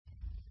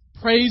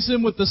Praise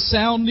Him with the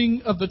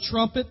sounding of the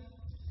trumpet.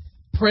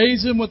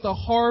 Praise Him with the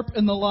harp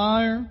and the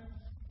lyre.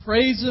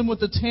 Praise Him with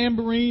the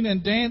tambourine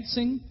and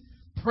dancing.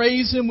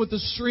 Praise Him with the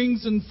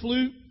strings and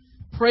flute.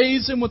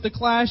 Praise Him with the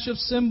clash of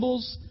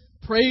cymbals.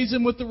 Praise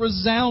Him with the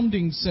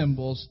resounding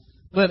cymbals.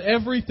 Let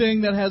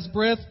everything that has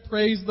breath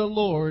praise the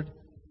Lord.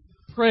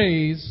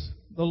 Praise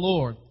the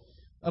Lord.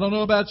 I don't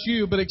know about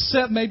you, but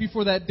except maybe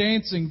for that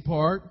dancing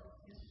part,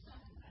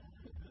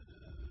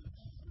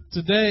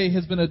 today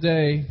has been a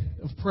day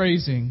of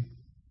praising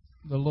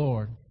the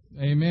Lord.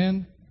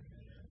 Amen.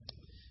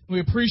 We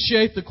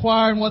appreciate the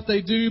choir and what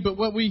they do, but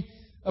what we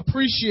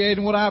appreciate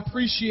and what I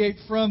appreciate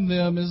from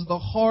them is the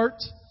heart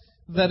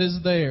that is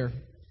there.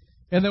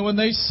 And then when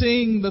they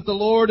sing that the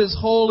Lord is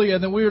holy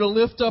and that we are to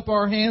lift up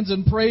our hands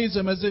and praise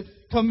Him as it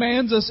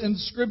commands us in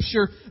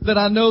Scripture, that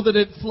I know that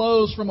it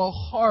flows from a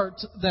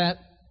heart that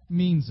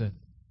means it.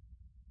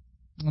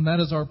 And that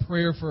is our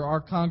prayer for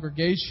our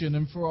congregation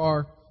and for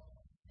our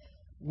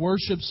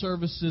worship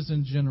services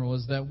in general,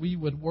 is that we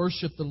would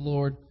worship the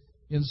Lord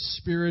in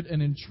spirit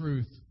and in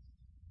truth.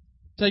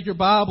 Take your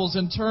Bibles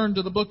and turn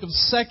to the book of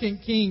 2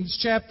 Kings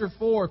chapter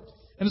 4.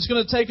 And it's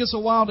going to take us a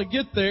while to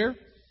get there,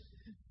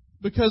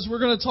 because we're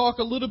going to talk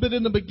a little bit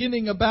in the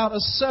beginning about a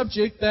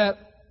subject that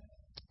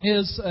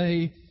is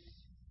a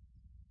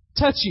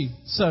touchy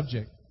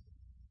subject.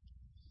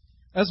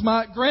 As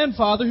my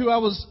grandfather, who I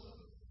was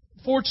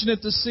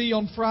fortunate to see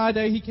on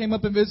Friday, he came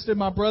up and visited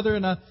my brother,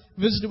 and I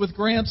visited with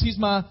Gramps. He's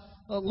my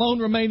lone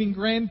remaining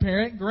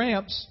grandparent.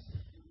 Gramps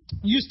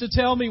used to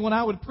tell me when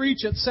I would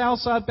preach at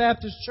Southside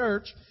Baptist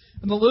Church,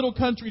 and the little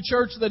country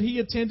church that he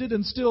attended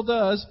and still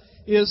does,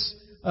 is,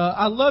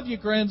 I love you,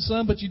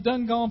 grandson, but you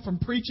done gone from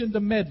preaching to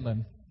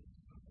meddling.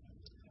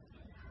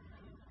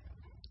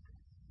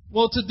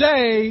 Well,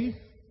 today,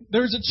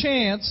 there's a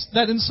chance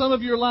that in some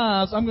of your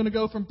lives, I'm going to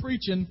go from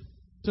preaching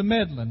to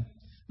meddling.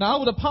 Now, I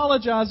would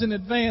apologize in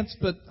advance,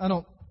 but I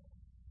don't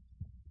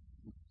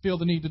feel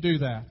the need to do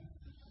that,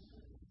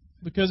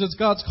 because it's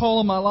God's call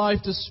on my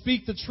life to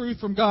speak the truth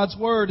from God's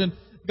Word, and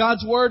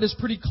God's Word is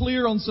pretty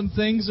clear on some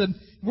things, and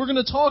we're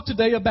going to talk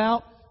today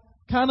about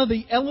kind of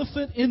the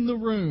elephant in the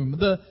room,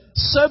 the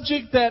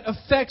subject that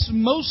affects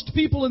most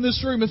people in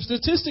this room. If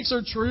statistics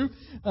are true,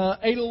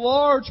 a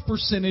large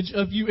percentage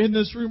of you in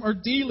this room are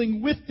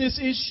dealing with this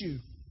issue.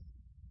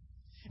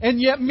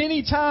 And yet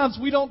many times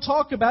we don't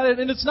talk about it,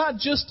 and it's not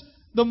just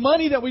the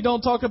money that we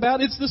don't talk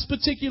about, it's this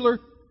particular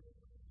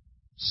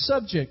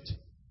subject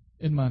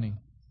in money.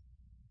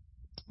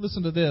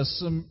 Listen to this.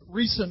 Some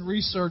recent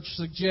research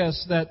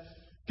suggests that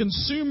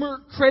consumer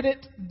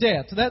credit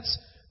debt, that's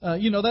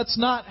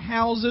not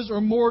houses or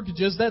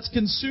mortgages, that's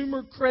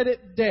consumer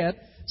credit debt,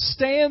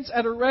 stands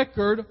at a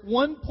record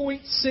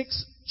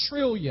 $1.6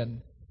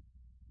 trillion.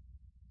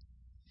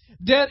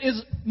 Debt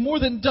is more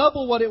than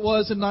double what it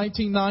was in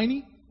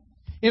 1990.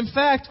 In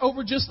fact,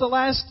 over just the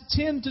last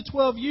 10 to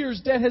 12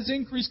 years, debt has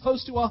increased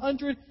close to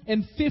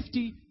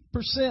 150%.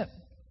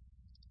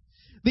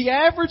 The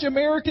average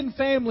American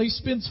family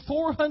spends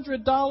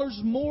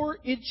 $400 more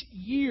each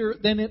year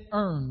than it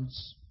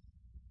earns.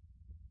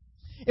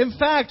 In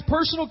fact,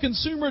 personal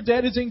consumer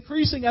debt is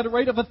increasing at a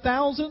rate of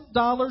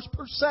 $1,000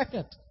 per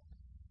second.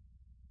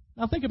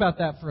 Now think about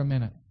that for a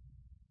minute.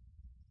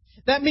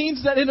 That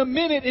means that in a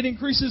minute it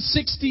increases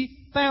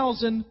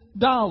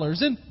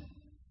 $60,000. In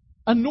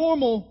a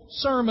normal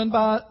sermon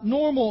by a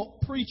normal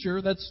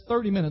preacher that's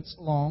 30 minutes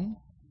long,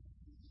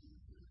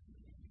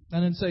 I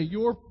didn't say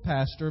your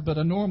pastor, but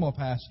a normal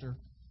pastor,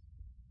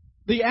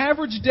 the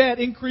average debt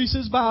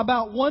increases by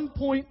about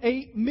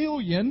 $1.8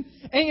 million,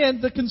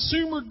 and the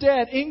consumer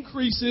debt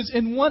increases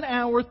in 1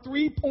 hour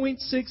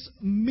 $3.6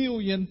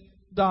 million.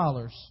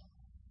 56%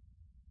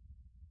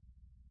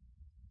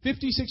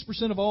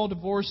 of all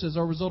divorces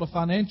are a result of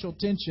financial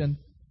tension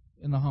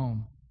in the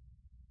home.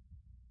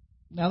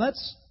 Now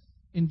that's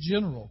in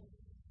general.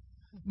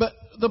 But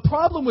the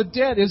problem with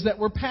debt is that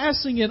we're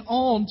passing it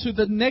on to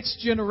the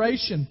next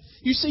generation.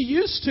 You see,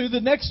 used to,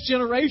 the next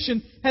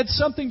generation had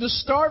something to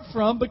start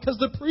from because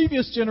the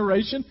previous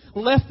generation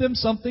left them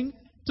something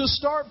to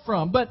start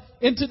from. But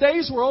in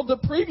today's world, the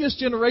previous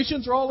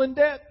generations are all in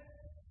debt.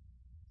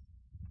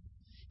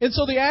 And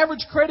so the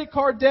average credit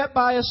card debt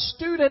by a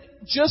student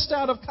just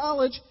out of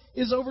college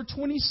is over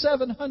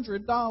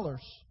 $2,700.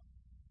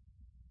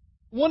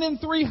 1 in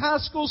 3 high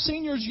school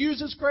seniors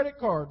uses credit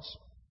cards.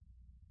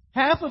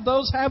 Half of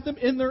those have them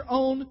in their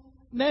own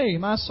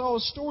name. I saw a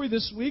story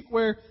this week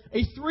where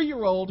a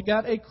 3-year-old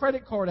got a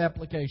credit card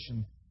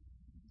application.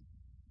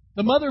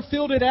 The mother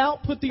filled it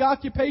out, put the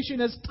occupation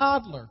as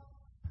toddler.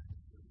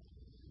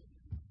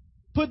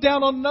 Put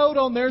down a note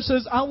on there,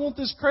 says, I want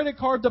this credit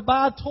card to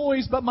buy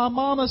toys, but my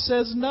mama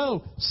says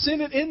no.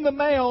 Sent it in the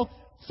mail.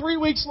 3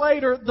 weeks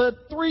later, the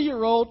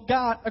 3-year-old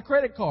got a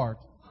credit card.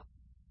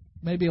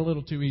 Maybe a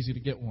little too easy to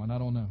get one. I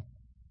don't know.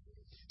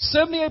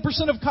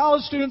 78% of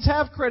college students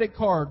have credit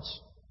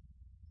cards.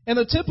 And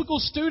the typical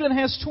student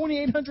has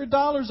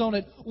 $2,800 on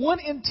it. 1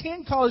 in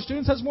 10 college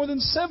students has more than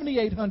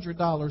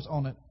 $7,800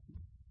 on it.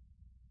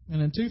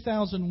 And in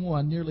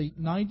 2001, nearly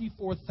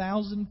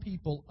 94,000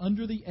 people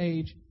under the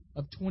age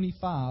of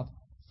 25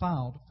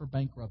 filed for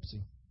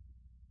bankruptcy.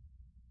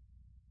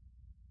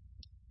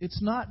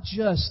 It's not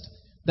just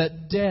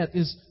that debt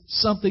is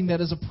something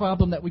that is a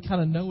problem that we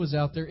kind of know is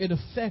out there. It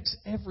affects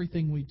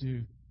everything we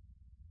do.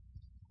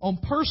 On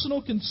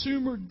personal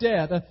consumer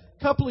debt, a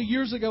couple of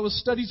years ago, a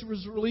study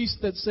was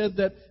released that said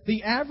that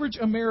the average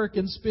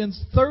American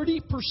spends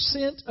 30%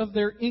 of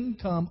their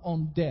income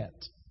on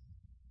debt,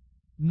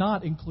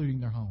 not including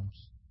their homes.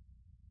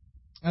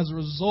 As a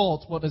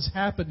result, what has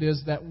happened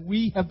is that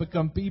we have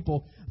become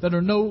people that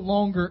are no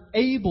longer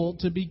able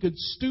to be good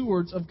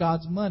stewards of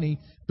God's money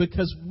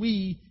because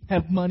we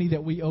have money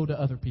that we owe to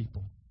other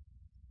people.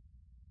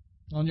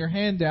 On your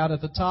handout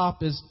at the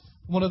top is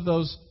one of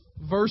those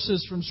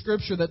verses from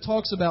Scripture that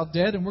talks about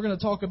debt, and we're going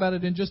to talk about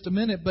it in just a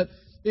minute, but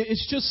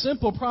it's just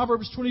simple.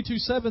 Proverbs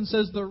 22:7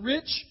 says, "The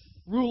rich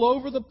rule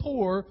over the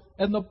poor,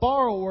 and the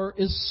borrower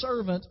is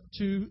servant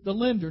to the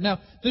lender." Now,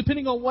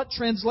 depending on what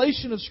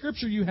translation of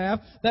Scripture you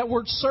have, that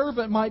word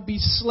servant might be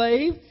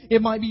slave,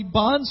 it might be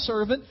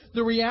bondservant.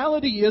 The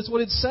reality is,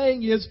 what it's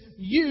saying is,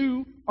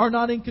 you are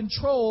not in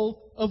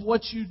control of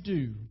what you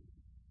do.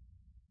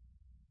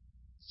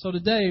 So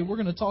today, we're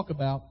going to talk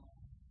about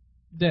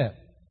debt.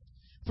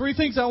 3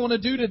 things I want to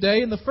do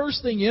today, and the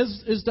first thing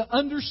is to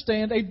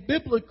understand a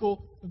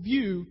biblical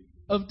view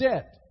of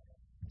debt.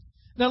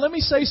 Now, let me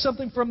say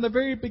something from the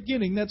very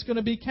beginning that's going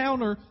to be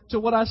counter to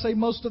what I say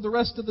most of the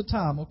rest of the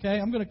time, okay?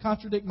 I'm going to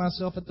contradict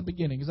myself at the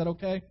beginning. Is that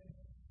okay?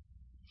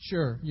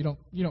 Sure. You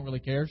don't really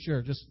care?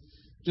 Sure.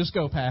 Just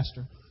go,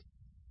 Pastor.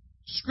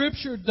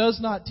 Scripture does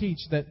not teach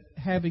that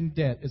having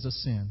debt is a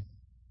sin.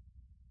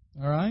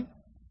 All right?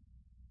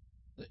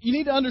 You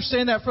need to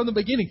understand that from the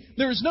beginning.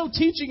 There is no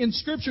teaching in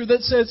Scripture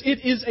that says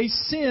it is a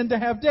sin to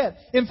have debt.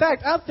 In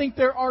fact, I think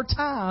there are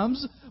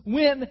times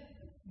when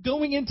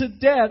going into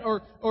debt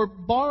or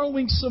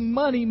borrowing some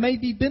money may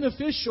be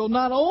beneficial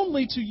not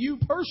only to you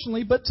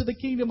personally, but to the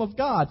kingdom of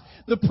God.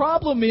 The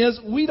problem is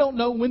we don't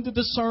know when to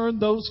discern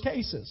those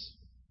cases.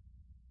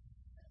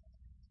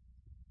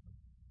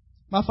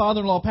 My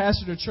father-in-law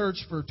pastored a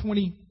church for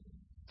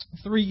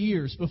 23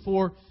 years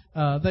before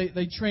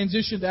they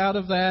transitioned out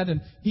of that,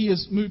 and he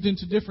has moved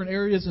into different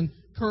areas and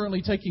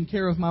currently taking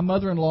care of my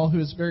mother-in-law who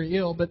is very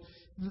ill. But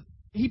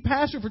he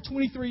pastored for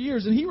 23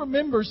 years, and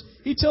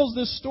he tells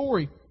this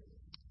story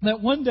that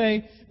one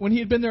day when he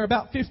had been there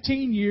about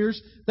 15 years,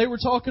 they were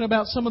talking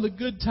about some of the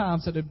good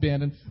times that had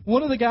been. And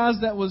one of the guys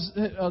that was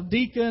a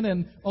deacon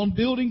and on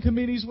building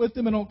committees with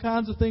him and all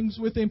kinds of things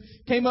with him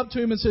came up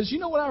to him and says, "You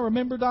know what I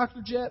remember,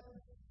 Dr. Jett?"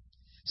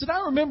 He said,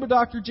 "I remember,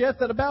 Dr. Jett,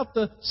 that about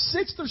the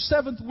 6th or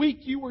 7th week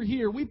you were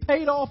here, we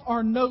paid off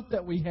our note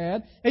that we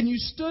had, and you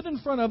stood in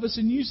front of us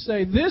and you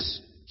say,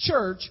 'This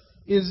church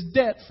is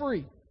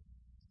debt-free.'"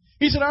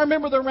 He said, "I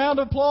remember the round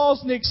of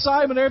applause and the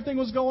excitement, everything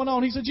was going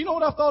on." He said, "You know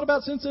what I've thought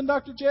about since then,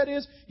 Dr. Jett,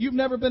 is you've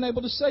never been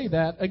able to say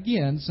that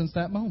again since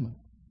that moment."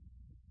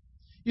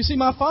 You see,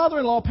 my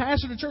father-in-law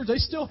pastored a church. They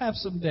still have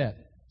some debt.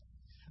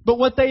 But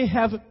what they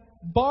have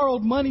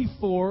borrowed money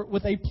for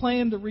with a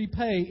plan to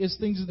repay is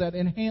things that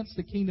enhance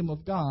the kingdom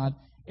of God,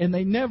 and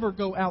they never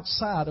go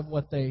outside of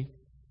what they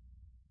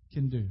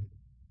can do.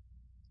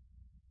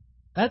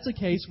 That's a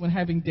case when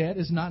having debt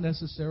is not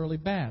necessarily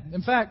bad.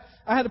 In fact,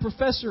 I had a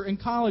professor in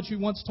college who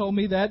once told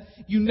me that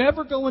you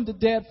never go into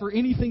debt for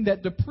anything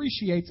that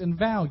depreciates in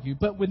value,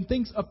 but when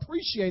things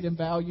appreciate in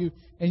value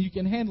and you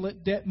can handle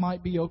it, debt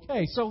might be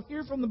okay. So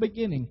here from the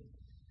beginning,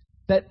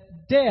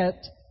 that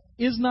debt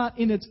is not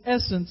in its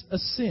essence a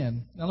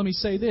sin. Now let me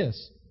say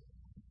this.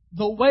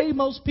 The way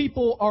most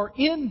people are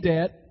in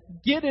debt,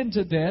 get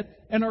into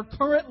debt, and are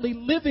currently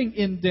living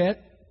in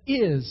debt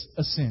is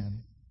a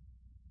sin.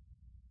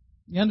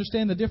 You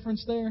understand the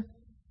difference there?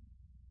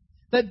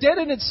 That debt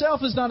in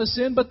itself is not a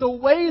sin, but the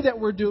way that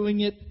we're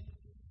doing it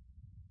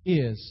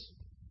is.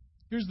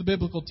 Here's the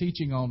biblical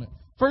teaching on it.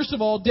 First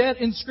of all, debt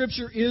in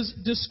Scripture is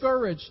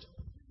discouraged.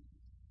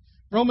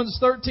 Romans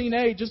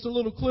 13:8, just a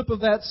little clip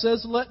of that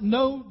says, "Let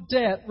no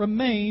debt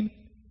remain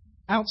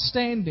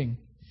outstanding."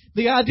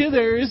 The idea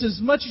there is, as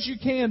much as you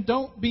can,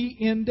 don't be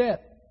in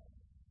debt.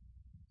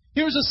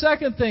 Here's a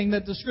second thing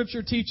that the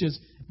Scripture teaches.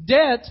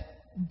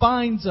 Debt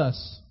binds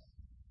us.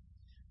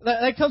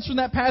 That comes from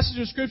that passage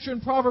of Scripture in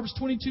Proverbs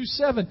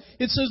 22:7.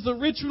 It says, "The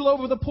rich rule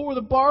over the poor,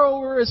 the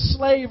borrower is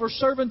slave or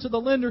servant to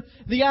the lender."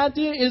 The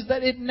idea is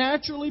that it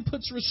naturally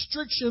puts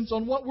restrictions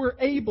on what we're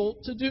able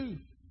to do.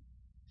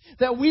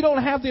 That we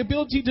don't have the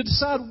ability to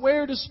decide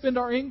where to spend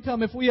our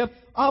income if we have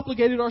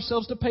obligated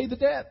ourselves to pay the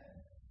debt.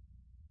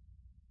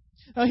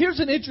 Now here's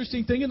an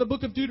interesting thing in the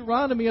book of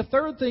Deuteronomy. A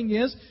third thing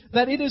is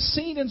that it is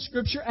seen in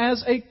Scripture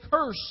as a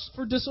curse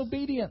for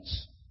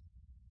disobedience.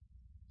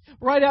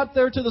 Right out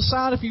there to the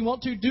side, if you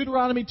want to,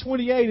 Deuteronomy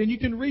 28, and you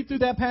can read through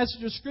that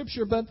passage of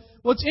Scripture. But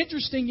what's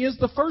interesting is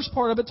the first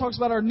part of it talks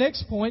about our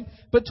next point,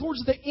 but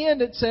towards the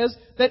end it says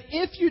that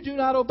if you do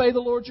not obey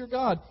the Lord your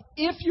God,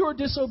 if you are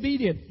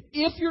disobedient,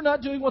 if you're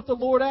not doing what the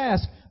Lord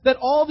asks, that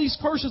all these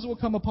curses will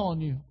come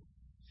upon you.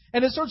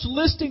 And it starts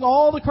listing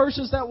all the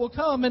curses that will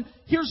come, and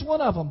here's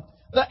one of them.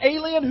 The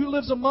alien who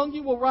lives among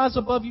you will rise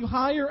above you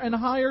higher and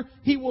higher.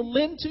 He will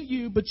lend to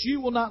you, but you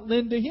will not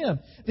lend to him.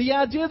 The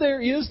idea there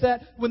is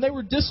that when they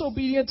were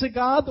disobedient to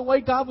God, the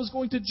way God was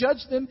going to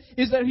judge them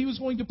is that He was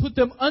going to put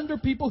them under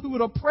people who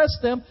would oppress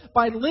them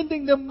by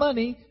lending them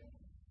money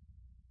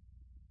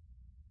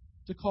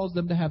to cause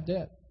them to have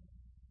debt.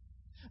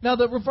 Now,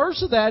 the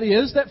reverse of that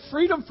is that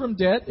freedom from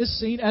debt is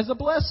seen as a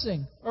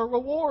blessing or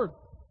reward.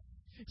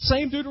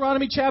 Same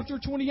Deuteronomy chapter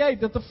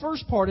 28, that the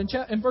first part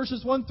in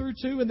verses 1 through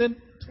 2 and then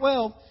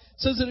 12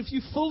 says that if you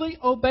fully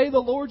obey the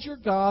Lord your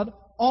God,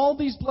 all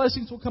these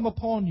blessings will come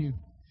upon you.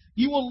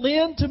 You will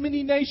lend to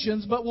many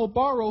nations, but will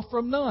borrow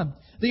from none.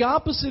 The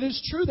opposite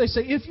is true. They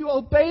say if you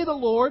obey the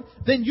Lord,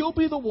 then you'll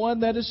be the one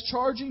that is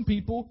charging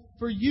people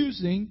for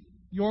using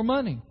your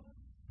money.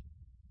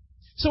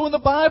 So in the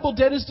Bible,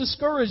 debt is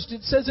discouraged.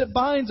 It says it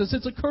binds us.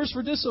 It's a curse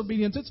for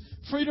disobedience. It's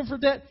freedom for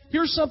debt.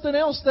 Here's something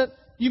else that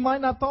you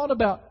might not have thought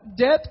about.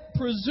 Debt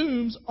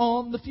presumes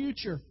on the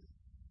future.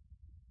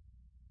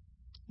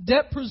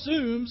 Debt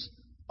presumes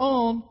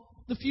on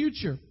the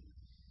future.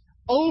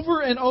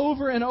 Over and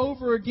over and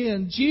over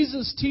again,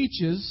 Jesus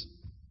teaches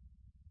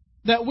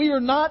that we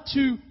are not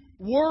to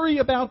worry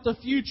about the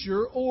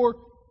future or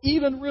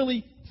even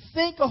really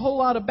think a whole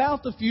lot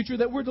about the future,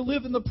 that we're to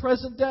live in the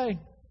present day.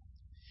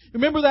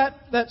 Remember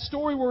that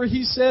story where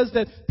he says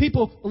that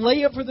people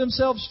lay up for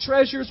themselves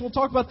treasures? We'll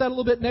talk about that a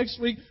little bit next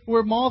week,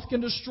 where moth can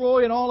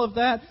destroy and all of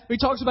that. He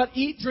talks about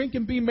eat, drink,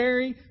 and be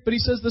merry. But he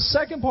says the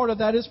second part of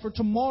that is for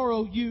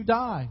tomorrow you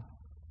die.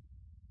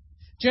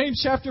 James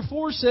chapter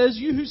 4 says,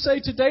 you who say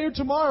today or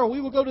tomorrow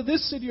we will go to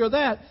this city or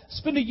that,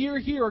 spend a year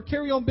here or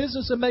carry on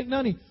business and make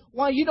money.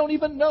 Why, you don't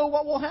even know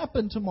what will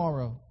happen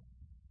tomorrow.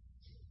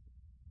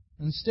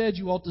 Instead,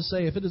 you ought to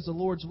say, if it is the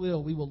Lord's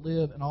will, we will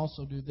live and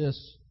also do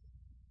this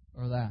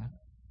or that.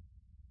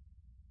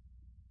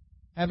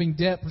 Having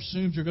debt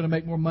presumes you're going to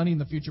make more money in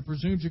the future,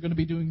 presumes you're going to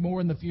be doing more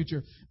in the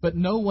future, but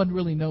no one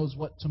really knows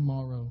what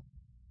tomorrow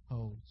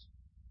holds.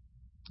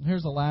 And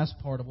here's the last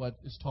part of what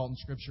is taught in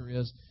Scripture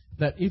is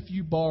that if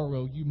you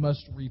borrow, you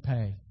must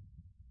repay.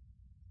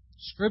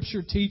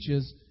 Scripture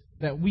teaches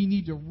that we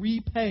need to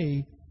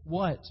repay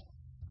what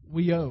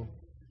we owe.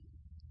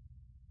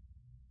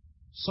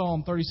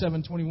 Psalm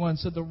 37:21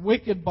 said, the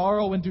wicked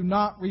borrow and do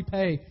not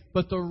repay,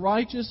 but the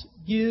righteous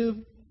give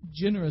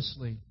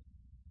generously.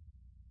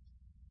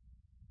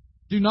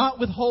 Do not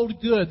withhold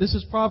good, this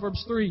is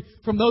Proverbs 3,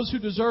 from those who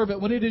deserve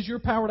it when it is your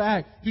power to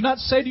act. Do not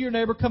say to your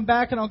neighbor, come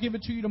back and I'll give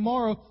it to you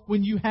tomorrow,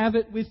 when you have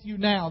it with you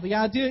now. The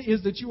idea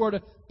is that you are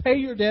to pay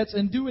your debts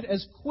and do it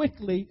as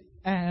quickly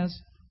as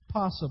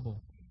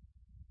possible.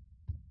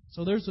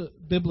 So there's a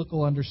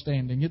biblical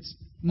understanding. It's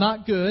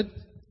not good,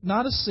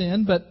 not a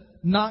sin, but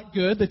not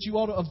good, that you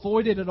ought to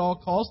avoid it at all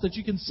costs, that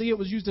you can see it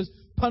was used as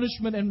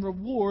punishment and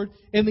reward.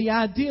 And the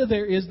idea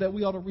there is that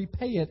we ought to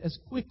repay it as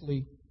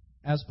quickly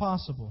as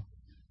possible.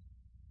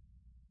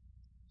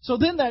 So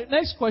then that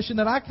next question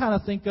that I kind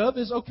of think of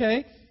is,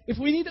 okay, if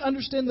we need to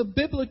understand the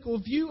biblical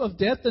view of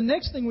debt, the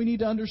next thing we need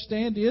to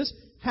understand is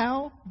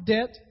how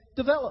debt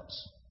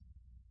develops.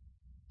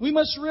 We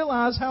must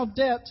realize how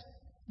debt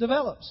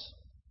develops.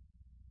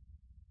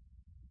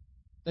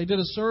 They did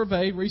a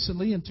survey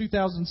recently in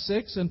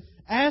 2006 and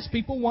asked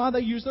people why they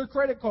use their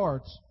credit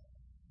cards.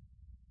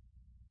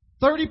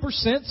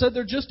 30% said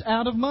they're just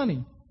out of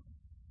money.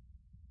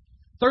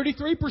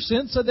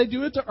 33% said they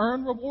do it to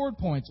earn reward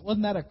points.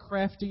 Wasn't that a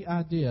crafty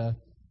idea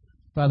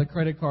by the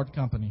credit card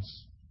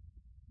companies?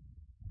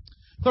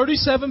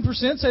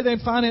 37% say they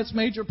finance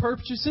major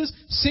purchases.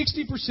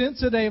 60%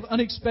 say they have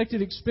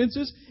unexpected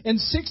expenses. And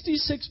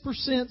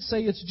 66%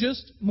 say it's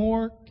just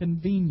more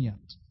convenient.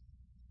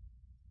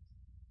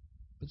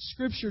 But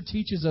Scripture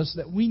teaches us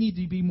that we need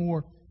to be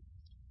more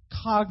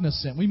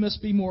cognizant. We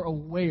must be more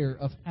aware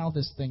of how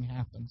this thing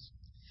happens.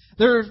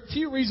 There are a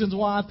few reasons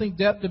why I think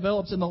debt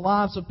develops in the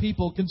lives of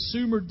people.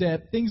 Consumer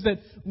debt, things that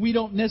we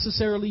don't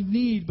necessarily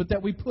need, but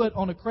that we put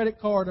on a credit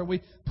card or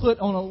we put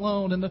on a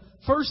loan. And the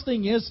first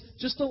thing is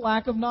just a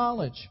lack of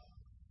knowledge.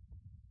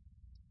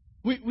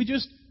 We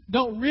just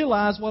don't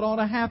realize what ought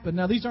to happen.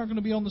 Now, these aren't going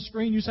to be on the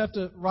screen. You just have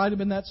to write them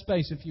in that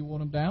space if you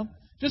want them down.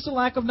 Just a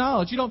lack of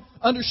knowledge. You don't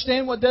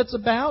understand what debt's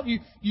about.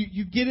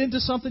 You get into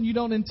something you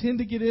don't intend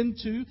to get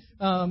into.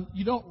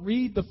 You don't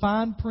read the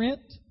fine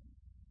print.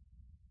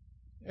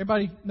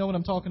 Everybody know what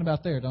I'm talking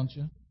about there, don't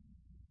you?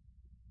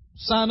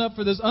 Sign up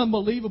for this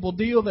unbelievable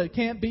deal that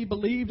can't be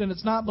believed, and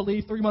it's not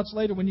believed 3 months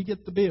later when you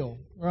get the bill,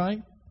 right?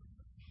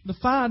 The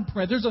fine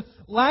print. There's a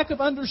lack of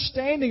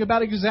understanding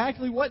about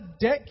exactly what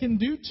debt can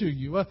do to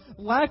you. A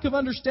lack of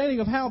understanding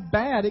of how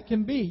bad it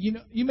can be.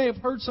 You may have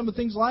heard some of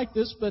things like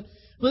this, but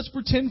let's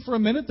pretend for a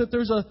minute that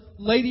there's a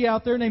lady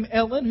out there named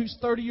Ellen who's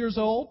 30 years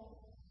old.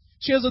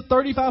 She has a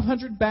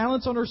 $3,500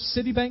 balance on her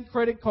Citibank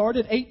credit card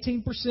at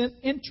 18%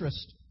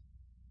 interest.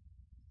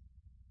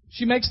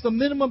 She makes the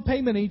minimum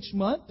payment each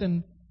month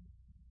and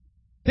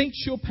thinks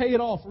she'll pay it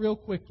off real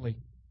quickly.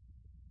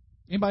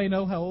 Anybody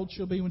know how old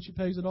she'll be when she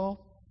pays it off?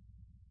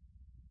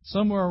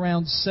 Somewhere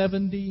around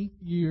 70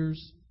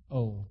 years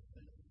old.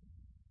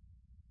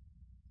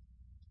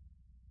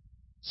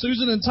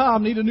 Susan and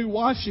Tom need a new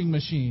washing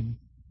machine.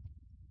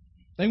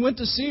 They went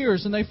to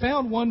Sears and they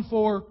found one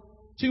for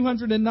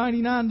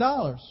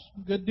 $299.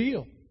 Good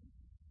deal.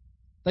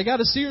 They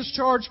got a Sears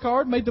charge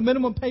card, made the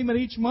minimum payment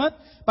each month.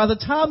 By the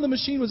time the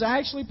machine was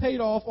actually paid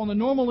off on the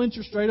normal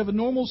interest rate of a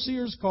normal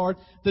Sears card,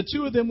 the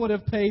two of them would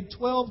have paid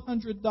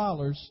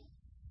 $1,200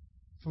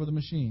 for the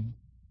machine.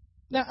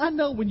 Now, I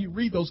know when you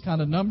read those kind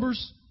of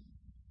numbers,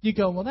 you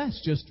go, well, that's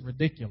just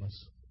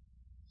ridiculous.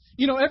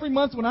 You know, every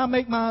month when I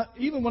make my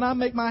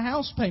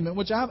house payment,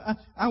 which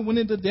I went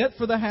into debt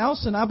for the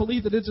house, and I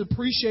believe that it's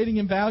appreciating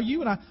in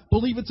value, and I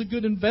believe it's a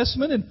good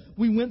investment, and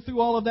we went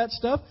through all of that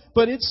stuff,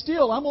 but it's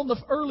still, I'm on the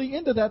early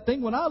end of that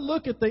thing. When I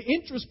look at the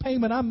interest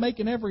payment I'm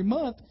making every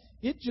month,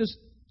 it just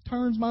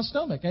turns my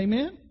stomach.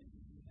 Amen?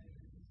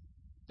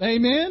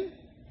 Amen?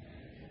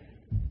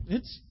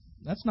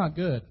 That's not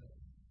good.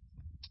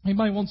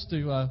 Anybody wants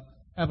to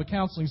have a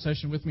counseling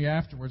session with me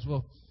afterwards,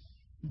 we'll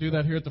do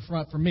that here at the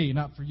front for me,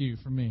 not for you,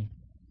 for me.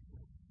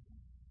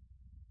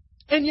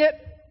 And yet,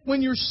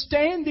 when you're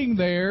standing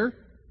there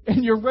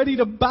and you're ready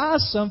to buy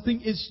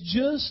something, it's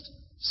just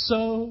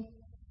so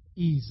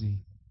easy.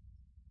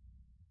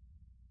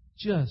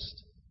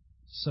 Just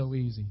so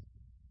easy.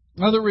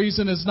 Another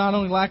reason is not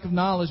only lack of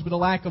knowledge, but a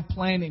lack of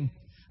planning.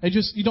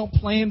 You don't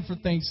plan for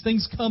things.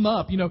 Things come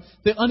up. You know,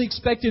 the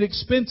unexpected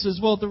expenses.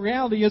 Well, the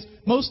reality is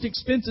most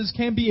expenses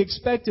can be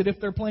expected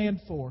if they're planned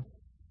for.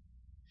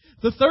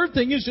 The third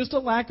thing is just a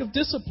lack of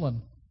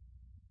discipline.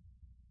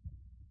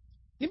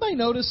 Anybody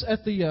notice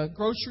at the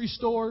grocery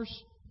stores,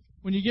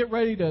 when you get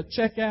ready to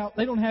check out,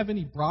 they don't have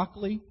any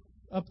broccoli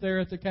up there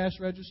at the cash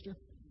register?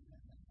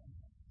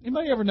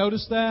 Anybody ever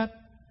notice that?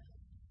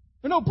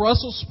 There are no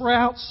Brussels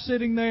sprouts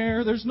sitting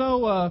there. There's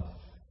no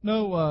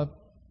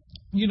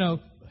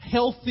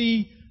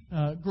healthy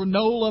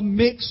granola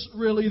mix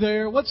really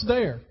there. What's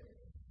there?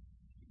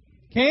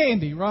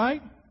 Candy,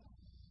 right?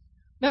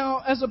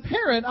 Now, as a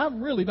parent, I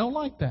really don't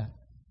like that.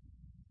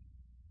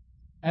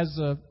 As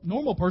a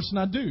normal person,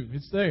 I do.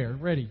 It's there,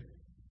 ready.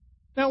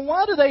 Now,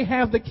 why do they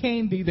have the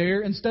candy there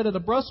instead of the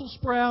Brussels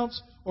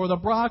sprouts or the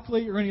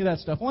broccoli or any of that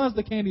stuff? Why is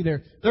the candy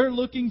there? They're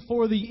looking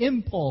for the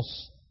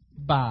impulse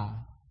buy,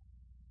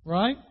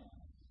 right?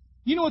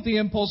 You know what the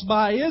impulse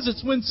buy is?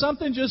 It's when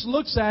something just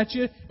looks at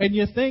you and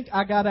you think,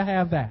 I got to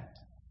have that.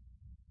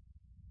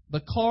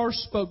 The car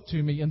spoke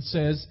to me and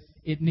says,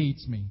 it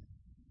needs me.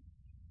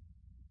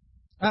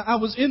 I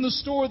was in the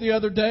store the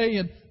other day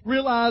and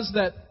realized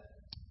that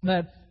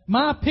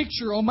my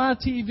picture on my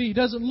TV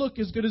doesn't look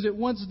as good as it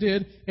once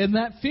did, and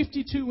that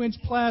 52-inch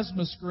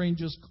plasma screen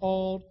just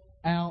called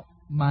out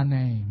my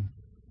name.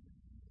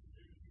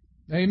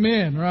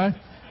 Amen, right?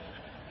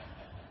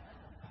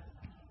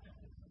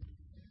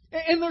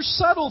 And there's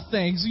subtle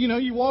things. You know,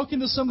 you walk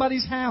into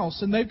somebody's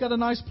house and they've got a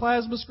nice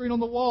plasma screen on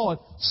the wall and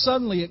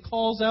suddenly it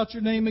calls out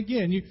your name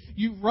again.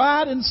 You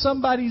ride in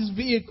somebody's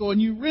vehicle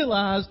and you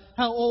realize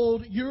how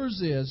old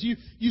yours is.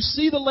 You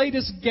see the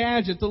latest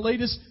gadget, the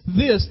latest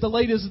this, the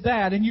latest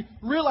that, and you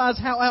realize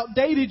how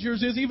outdated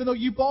yours is even though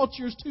you bought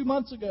yours 2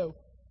 months ago.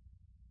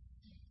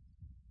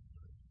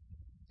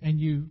 And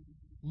you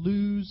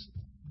lose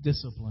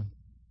discipline.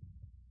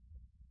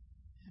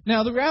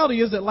 Now, the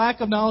reality is that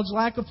lack of knowledge,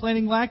 lack of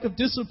planning, lack of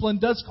discipline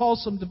does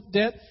cause some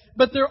debt.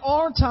 But there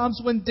are times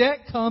when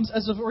debt comes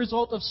as a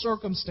result of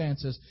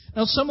circumstances.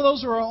 Now, some of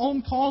those are our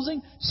own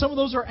causing. Some of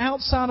those are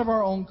outside of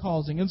our own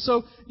causing. And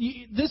so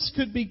this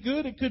could be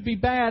good. It could be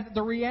bad.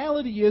 The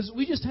reality is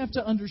we just have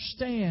to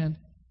understand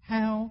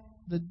how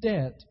the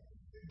debt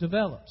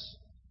develops.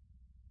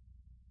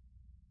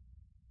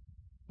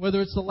 Whether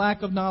it's the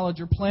lack of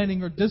knowledge or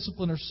planning or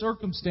discipline or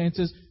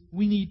circumstances,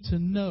 we need to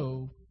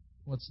know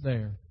what's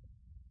there.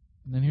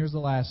 And then here's the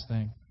last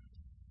thing.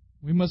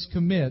 We must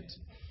commit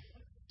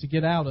to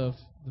get out of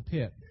the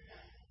pit.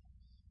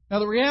 Now,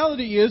 the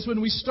reality is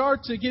when we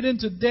start to get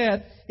into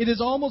debt, it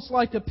is almost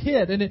like a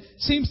pit. And it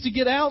seems to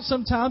get out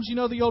sometimes. You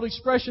know the old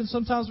expression,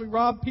 sometimes we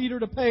rob Peter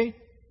to pay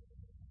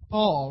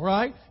Paul,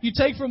 right? You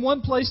take from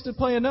one place to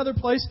pay another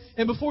place,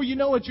 and before you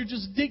know it, you're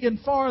just digging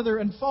farther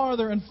and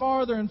farther and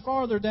farther and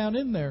farther down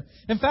in there.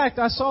 In fact,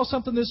 I saw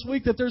something this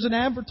week that there's an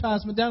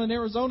advertisement down in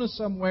Arizona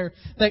somewhere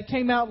that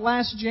came out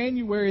last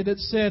January that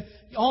said,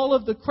 all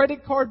of the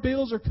credit card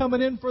bills are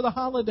coming in for the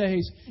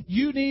holidays.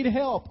 You need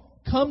help.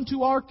 Come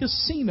to our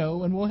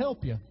casino and we'll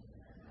help you.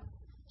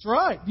 That's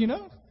right, you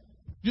know.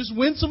 Just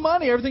win some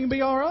money, everything will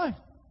be all right.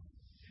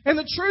 And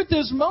the truth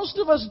is, most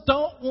of us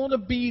don't want to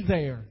be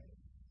there.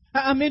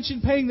 I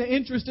mentioned paying the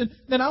interest, and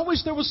then I wish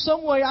there was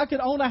some way I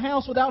could own a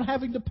house without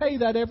having to pay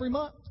that every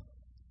month.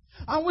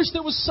 I wish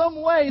there was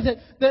some way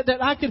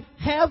that I could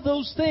have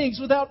those things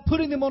without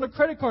putting them on a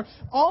credit card.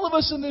 All of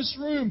us in this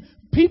room,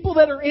 people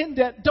that are in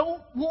debt,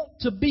 don't want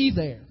to be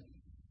there.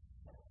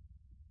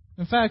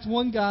 In fact,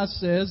 one guy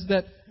says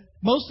that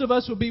most of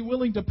us would be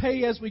willing to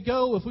pay as we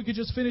go if we could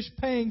just finish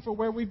paying for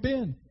where we've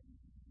been.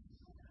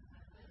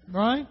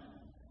 Right?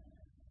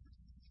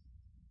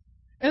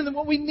 And then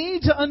what we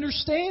need to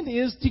understand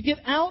is to get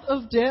out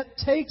of debt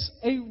takes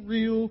a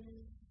real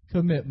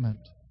commitment.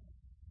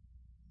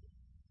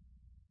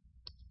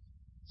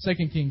 2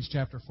 Kings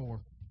chapter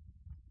 4.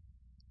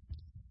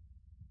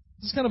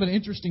 This is kind of an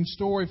interesting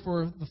story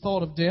for the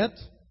thought of debt.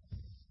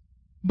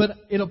 But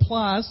it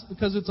applies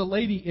because it's a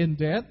lady in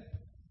debt,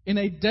 in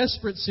a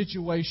desperate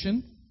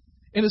situation,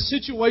 in a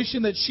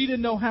situation that she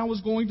didn't know how was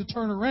going to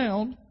turn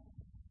around,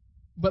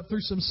 but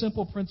through some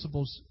simple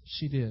principles,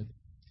 she did.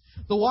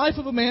 The wife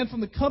of a man from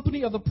the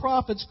company of the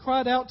prophets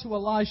cried out to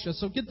Elisha.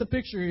 So get the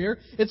picture here.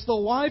 It's the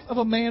wife of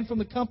a man from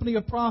the company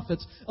of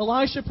prophets.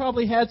 Elisha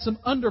probably had some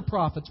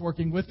under-prophets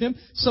working with him,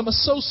 some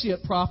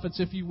associate prophets,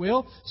 if you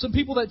will, some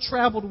people that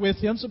traveled with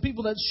him, some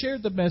people that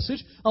shared the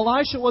message.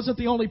 Elisha wasn't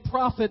the only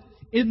prophet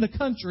in the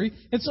country,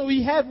 and so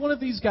he had one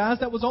of these guys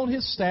that was on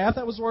his staff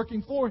that was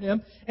working for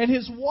him, and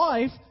his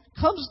wife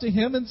comes to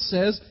him and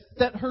says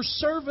that her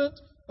servant,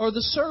 or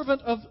the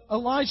servant of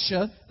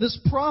Elisha, this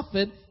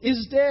prophet,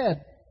 is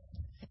dead.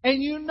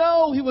 And you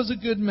know he was a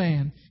good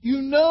man.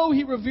 You know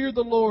he revered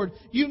the Lord.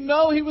 You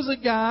know he was a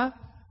guy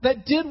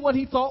that did what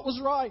he thought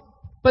was right.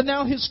 But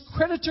now his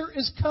creditor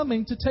is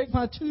coming to take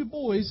my 2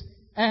 boys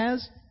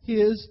as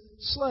his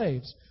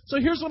slaves. So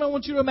here's what I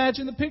want you to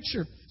imagine the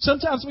picture.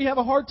 Sometimes we have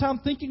a hard time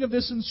thinking of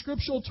this in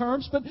scriptural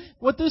terms, but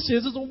what this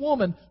is a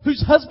woman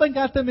whose husband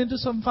got them into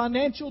some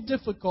financial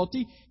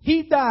difficulty.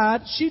 He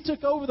died, she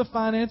took over the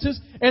finances,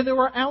 and there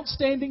were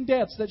outstanding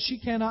debts that she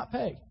cannot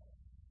pay.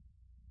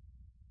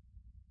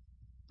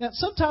 Now,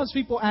 sometimes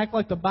people act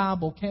like the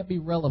Bible can't be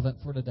relevant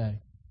for today.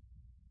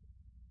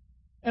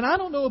 And I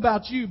don't know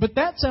about you, but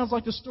that sounds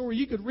like a story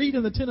you could read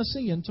in the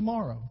Tennessean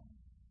tomorrow.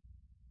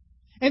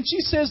 And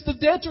she says, the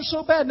debts are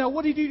so bad. Now,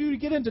 what did he do to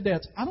get into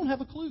debts? I don't have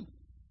a clue.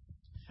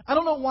 I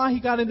don't know why he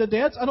got into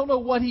debts. I don't know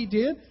what he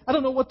did. I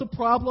don't know what the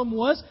problem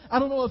was. I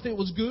don't know if it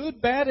was good,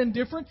 bad,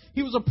 indifferent.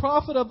 He was a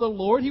prophet of the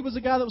Lord. He was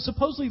a guy that was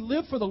supposedly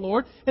lived for the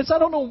Lord. And so I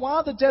don't know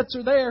why the debts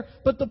are there,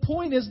 but the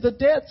point is the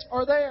debts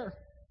are there.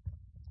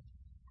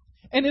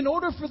 And in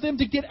order for them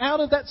to get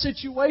out of that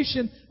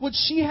situation, what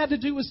she had to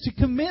do was to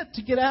commit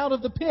to get out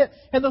of the pit.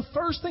 And the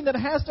first thing that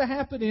has to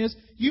happen is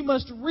you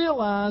must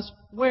realize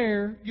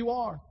where you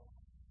are.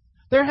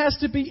 There has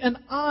to be an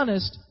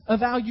honest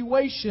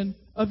evaluation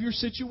of your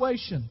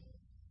situation.